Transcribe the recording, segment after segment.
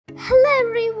Hello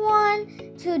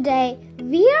everyone! Today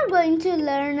we are going to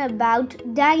learn about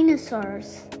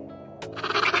dinosaurs.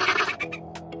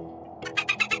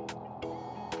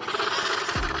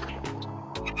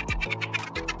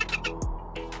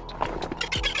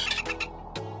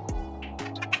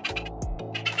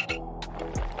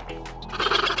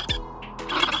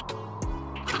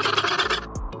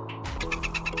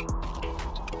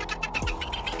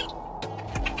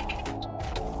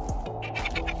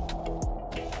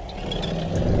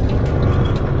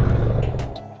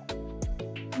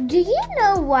 Do you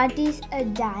know what is a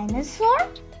dinosaur?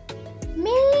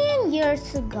 Million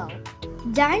years ago,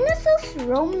 dinosaurs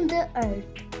roamed the earth.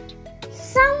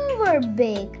 Some were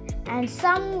big and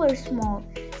some were small.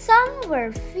 Some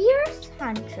were fierce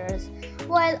hunters,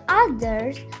 while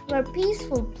others were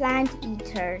peaceful plant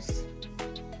eaters.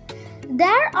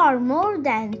 There are more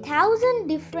than 1,000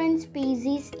 different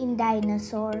species in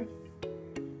dinosaurs.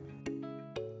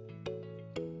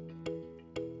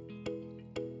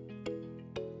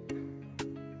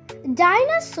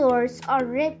 Dinosaurs are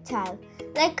reptiles.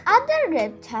 Like other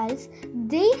reptiles,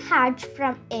 they hatch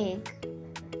from egg.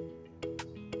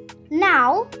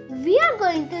 Now, we are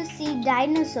going to see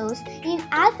dinosaurs in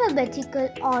alphabetical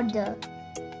order.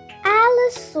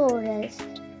 Allosaurus.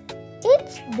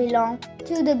 It belongs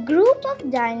to the group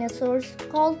of dinosaurs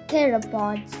called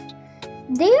theropods.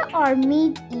 They are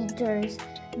meat eaters.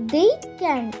 They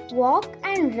can walk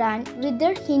and run with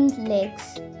their hind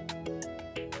legs.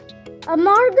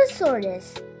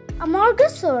 Amargasaurus.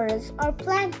 Amargasaurus are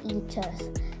plant eaters.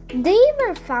 They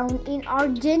were found in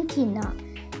Argentina.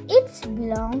 It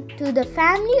belonged to the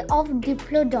family of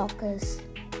Diplodocus.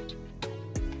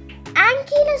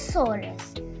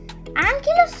 Ankylosaurus.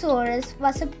 Ankylosaurus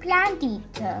was a plant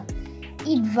eater.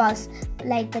 It was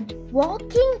like a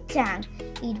walking tank.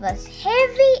 It was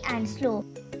heavy and slow.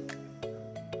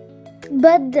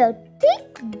 But the thick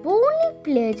bony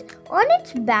plates on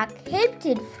its back helped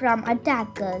it from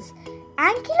attackers.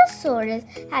 Ankylosaurus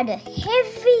had a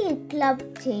heavy club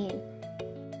tail.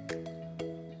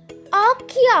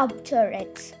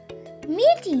 Archaeopteryx,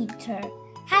 meat eater,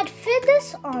 had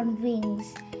feathers on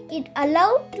wings. It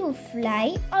allowed to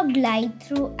fly or glide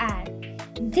through air.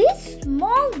 This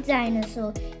small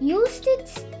dinosaur used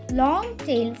its long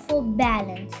tail for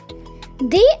balance.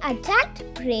 They attacked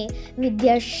prey with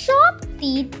their sharp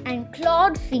teeth and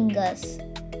clawed fingers.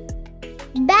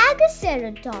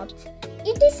 Bagaceratops.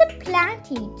 It is a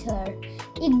plant eater.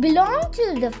 It belonged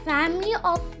to the family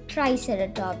of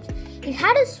Triceratops. It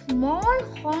had a small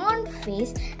horned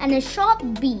face and a sharp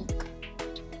beak.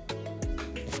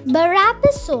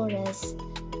 Barapasaurus.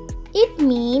 It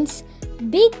means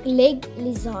big-legged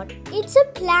lizard. It's a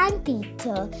plant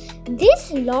eater.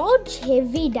 This large,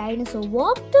 heavy dinosaur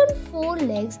walked on 4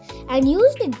 legs and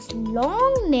used its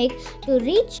long neck to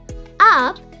reach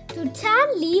up to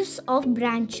tear leaves off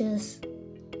branches.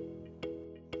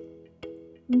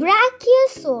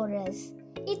 Brachiosaurus.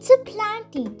 It's a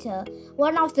plant eater,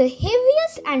 one of the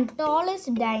heaviest and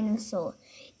tallest dinosaurs.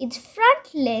 Its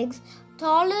front legs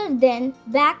taller than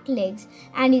back legs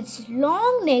and its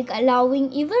long neck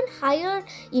allowing even higher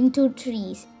into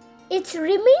trees. Its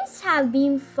remains have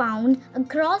been found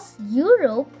across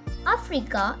Europe,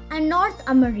 Africa and North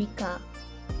America.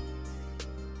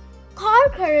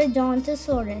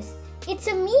 Carcharodontosaurus. It's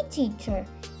a meat eater.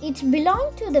 It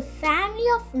belonged to the family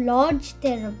of large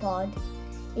theropods.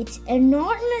 Its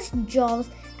enormous jaws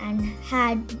and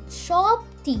had sharp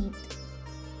teeth.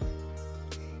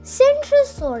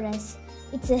 Centrosaurus.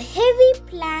 It's a heavy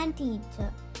plant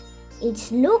eater.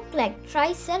 It looked like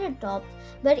Triceratops,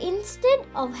 but instead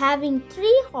of having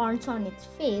 3 horns on its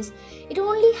face, it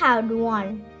only had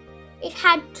 1. It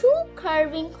had 2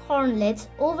 curving hornlets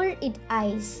over its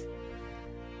eyes.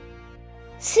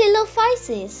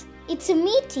 Coelophysis. It's a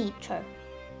meat eater.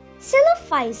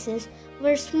 Coelophysis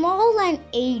were small and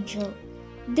agile.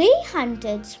 They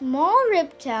hunted small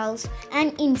reptiles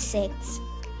and insects.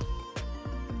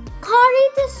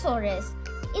 Corythosaurus.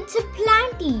 It's a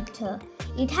plant eater.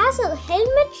 It has a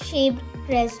helmet-shaped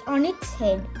crest on its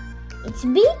head. Its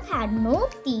beak had no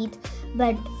teeth,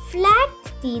 but flat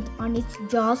teeth on its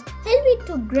jaws helped it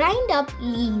to grind up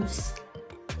leaves.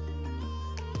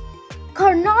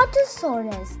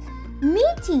 Carnotaurus,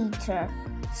 meat eater,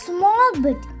 small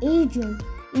but agile.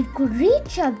 It could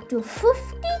reach up to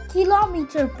 50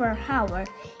 km/h.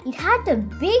 It had a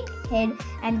big head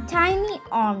and tiny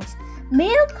arms.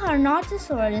 Male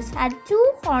Carnotaurus had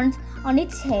 2 horns on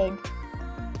its head.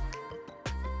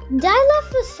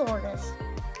 Dilophosaurus,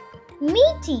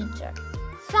 meat eater,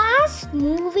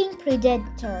 fast-moving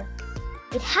predator.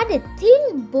 It had a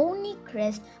thin bony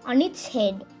crest on its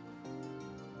head.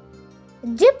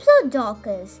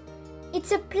 Diplodocus.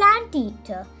 It's a plant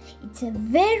eater. It's a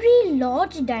very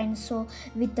large dinosaur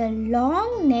with a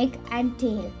long neck and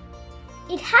tail.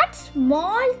 It had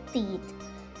small teeth,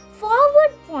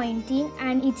 forward pointing,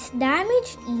 and it's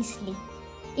damaged easily.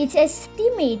 It's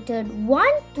estimated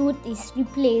one tooth is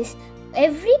replaced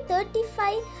every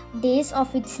 35 days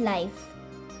of its life.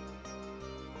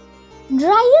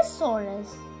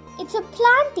 Dryosaurus. It's a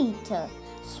plant eater,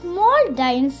 small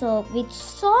dinosaur with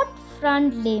short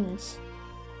front limbs.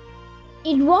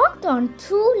 It walked on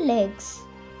two legs.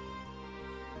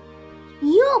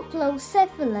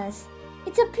 Euoplocephalus.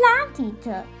 It's a plant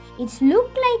eater. It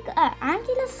looked like an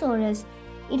ankylosaurus.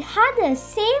 It had the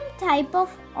same type of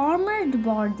armored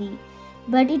body,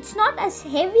 but it's not as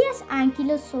heavy as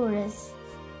ankylosaurus.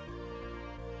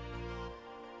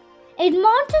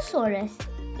 Edmontosaurus.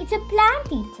 It's a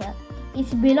plant eater.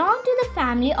 It belonged to the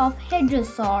family of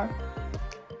Hadrosaur.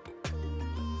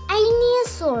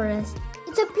 Ionosaurus.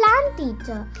 It's a plant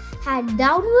eater. Had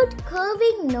downward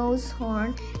curving nose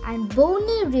horn and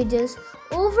bony ridges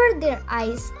over their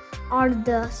eyes are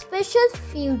the special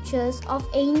features of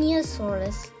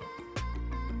Ionosaurus.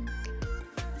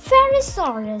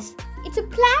 Ferrosaurus. It's a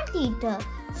plant eater,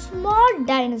 small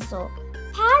dinosaur,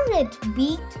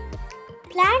 parrot-beaked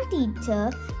plant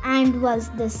eater, and was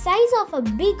the size of a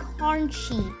big horned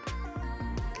sheep.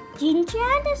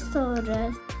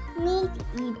 Giganotosaurus, meat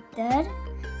eater,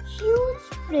 huge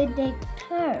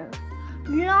predator,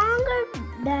 longer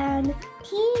than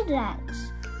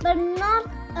T-Rex, but not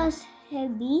as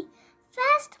heavy,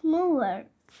 fast mover.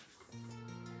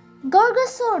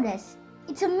 Gorgosaurus.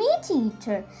 It's a meat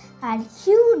eater, had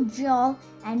huge jaw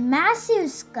and massive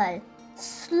skull,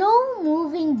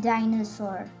 slow-moving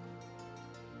dinosaur.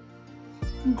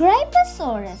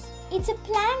 Gryposaurus. It's a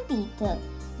plant eater,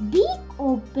 beak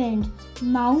opened,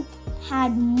 mouth,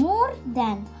 had more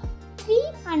than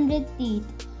 300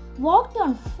 teeth, walked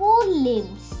on 4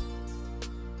 limbs.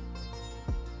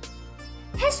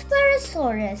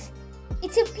 Hesperosaurus.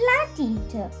 It's a plant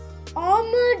eater,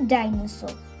 armored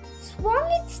dinosaur, swung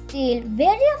its tail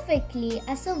very effectively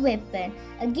as a weapon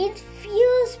against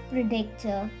fierce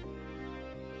predator.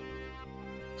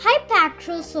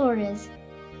 Hypacrosaurus.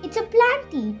 It's a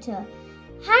plant eater,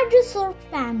 Hadrosaur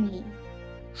family.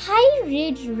 High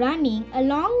ridge running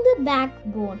along the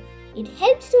backbone. It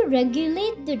helps to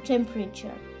regulate the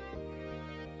temperature.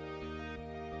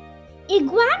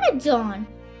 Iguanodon,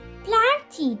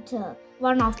 plant eater,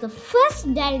 one of the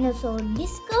first dinosaurs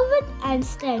discovered and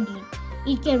studied.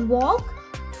 It can walk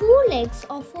 2 legs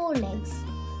or 4 legs.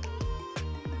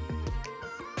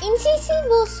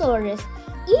 Insectivosaurus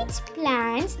eats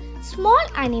plants, small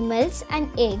animals, and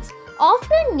eggs,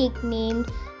 often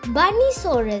nicknamed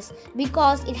Bunnysaurus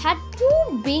because it had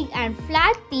 2 big and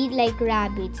flat teeth like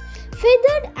rabbits,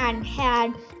 feathered and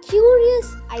had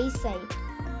curious eyesight.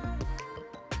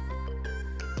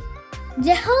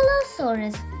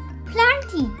 Jeholosaurus, plant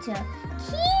eater,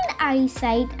 keen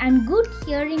eyesight and good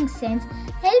hearing sense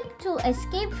help to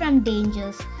escape from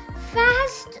dangers,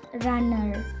 fast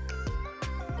runner.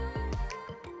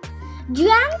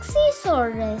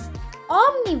 Gianxiosaurus,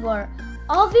 omnivore,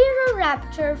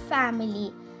 Oviraptor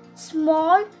family,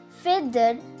 small,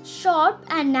 feathered, sharp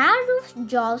and narrow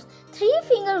jaws,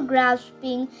 3-finger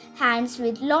grasping hands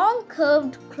with long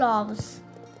curved claws.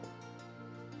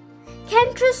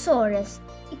 Kentrosaurus,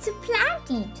 it's a plant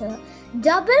eater.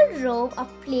 Double row of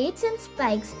plates and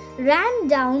spikes ran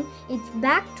down its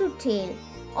back to tail.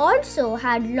 Also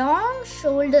had long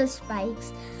shoulder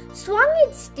spikes. Swung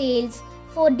its tails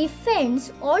for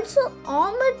defense. Also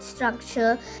armored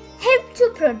structure helped to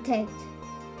protect.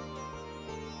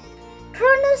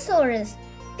 Kronosaurus,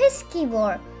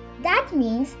 piscivore, that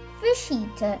means fish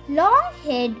eater. Long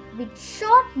head with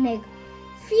short neck,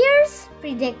 fierce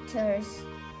predators.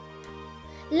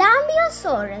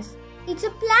 Lambeosaurus, it's a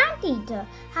plant eater,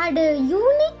 had a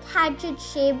unique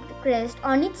hatchet-shaped crest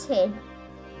on its head.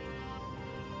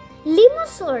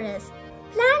 Limosaurus,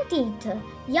 plant eater,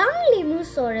 young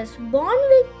Limosaurus born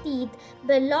with teeth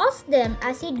but lost them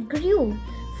as it grew,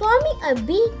 forming a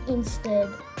beak instead.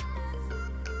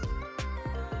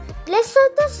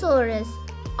 Lesothosaurus,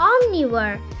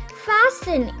 omnivore, fast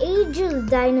and agile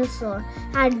dinosaur,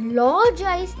 had large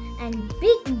eyes and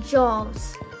big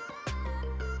jaws.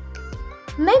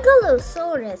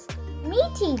 Megalosaurus,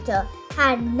 meat eater,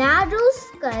 had narrow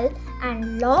skull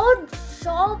and large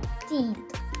sharp teeth.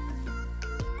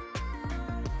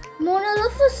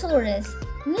 Monolophosaurus,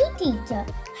 meat eater,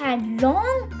 had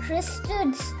long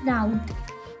crested snout.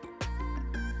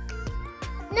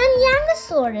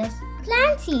 Nunyangosaurus,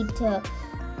 plant eater,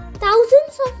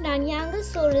 Thousands of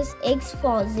Nyangasaurus eggs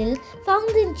fossil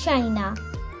found in China.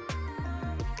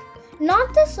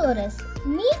 Nothosaurus,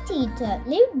 meat eater,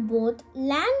 lived both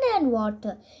land and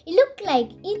water. It looked like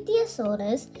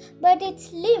Ichthyosaurus, but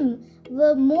its limbs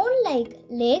were more like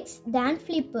legs than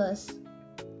flippers.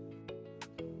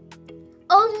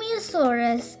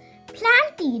 Omniosaurus,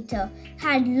 plant eater,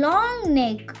 had long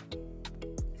neck.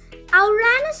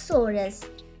 Tyrannosaurus,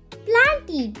 plant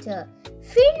eater,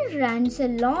 fin runs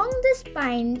along the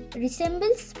spine,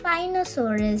 resembles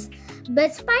Spinosaurus,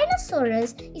 but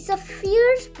Spinosaurus is a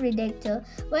fierce predator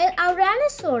while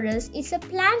Tyrannosaurus is a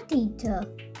plant eater.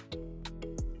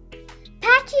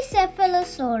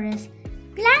 Pachycephalosaurus,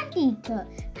 plant eater,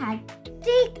 had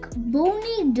thick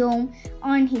bony dome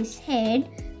on his head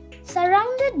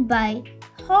surrounded by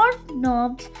hard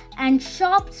knobs and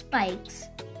sharp spikes.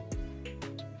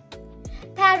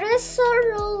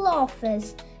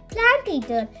 Parasaurolophus, plant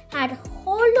eater, had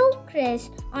hollow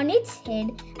crest on its head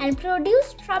and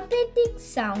produced trumpeting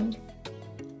sound.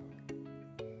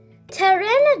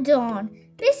 Pteranodon,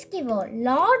 piscivore,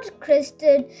 large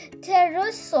crested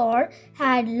pterosaur,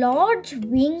 had large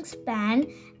wingspan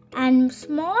and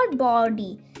small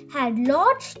body, had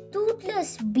large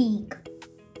toothless beak.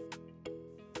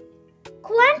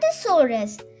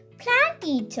 Quantosaurus, plant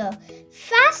eater,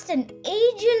 fast and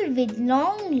agile with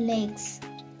long legs.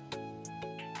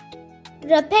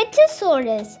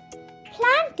 Rapetosaurus,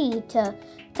 plant eater,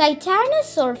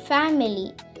 titanosaur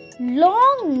family,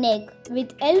 long neck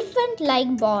with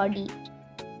elephant-like body.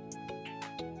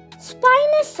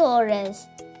 Spinosaurus,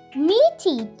 meat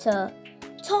eater,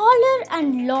 taller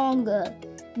and longer,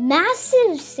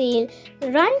 massive sail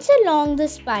runs along the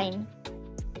spine.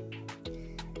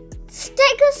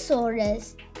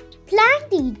 Stegosaurus,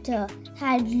 plant eater,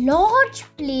 had large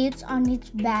plates on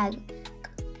its back,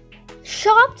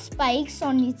 sharp spikes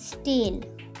on its tail.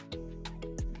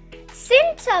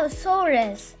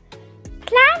 Synthrosaurus,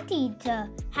 plant eater,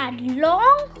 had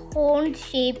long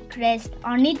horn-shaped crest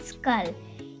on its skull.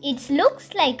 It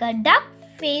looks like a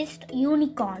duck-faced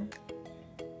unicorn.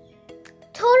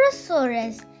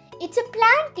 Torosaurus, it's a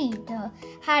plant eater,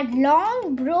 had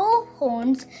long brow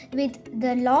horns with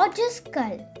the largest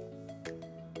skull.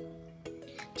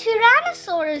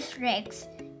 Tyrannosaurus rex,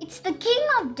 it's the king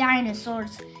of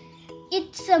dinosaurs.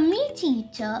 It's a meat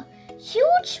eater,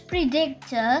 huge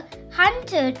predator,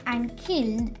 hunted and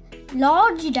killed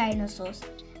large dinosaurs.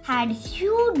 Had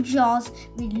huge jaws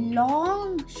with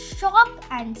long, sharp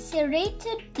and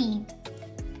serrated teeth.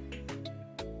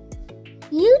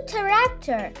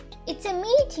 Utahraptor, it's a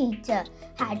meat eater,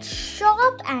 had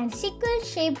sharp and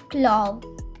sickle-shaped claws.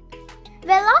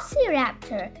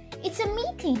 Velociraptor, it's a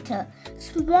meat eater,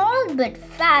 small but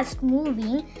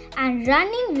fast-moving and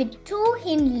running with 2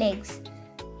 hind legs.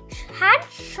 Had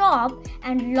sharp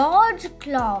and large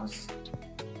claws.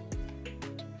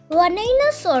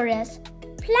 Venenosaurus,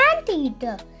 plant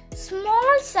eater,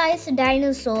 small-sized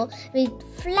dinosaur with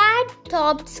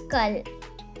flat-topped skull.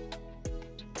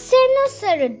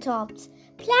 Xenoceratops,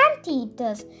 plant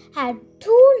eaters, had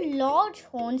 2 large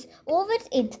horns over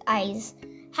its eyes,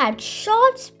 had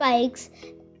short spikes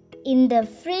in the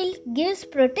frill gives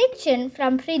protection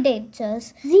from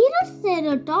predators.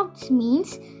 Xenoceratops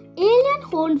means alien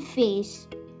horn face.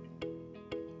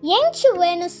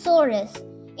 Yanchuvenosaurus,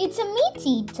 it's a meat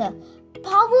eater,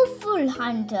 powerful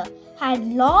hunter, had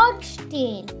large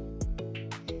tail.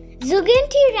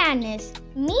 Zooxantheranus,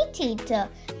 meat eater,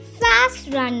 fast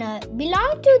runner,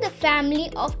 belonged to the family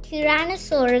of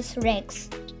Tyrannosaurus rex.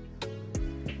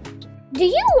 Do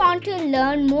you want to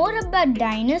learn more about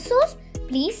dinosaurs?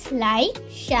 Please like,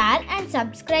 share and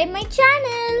subscribe my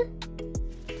channel.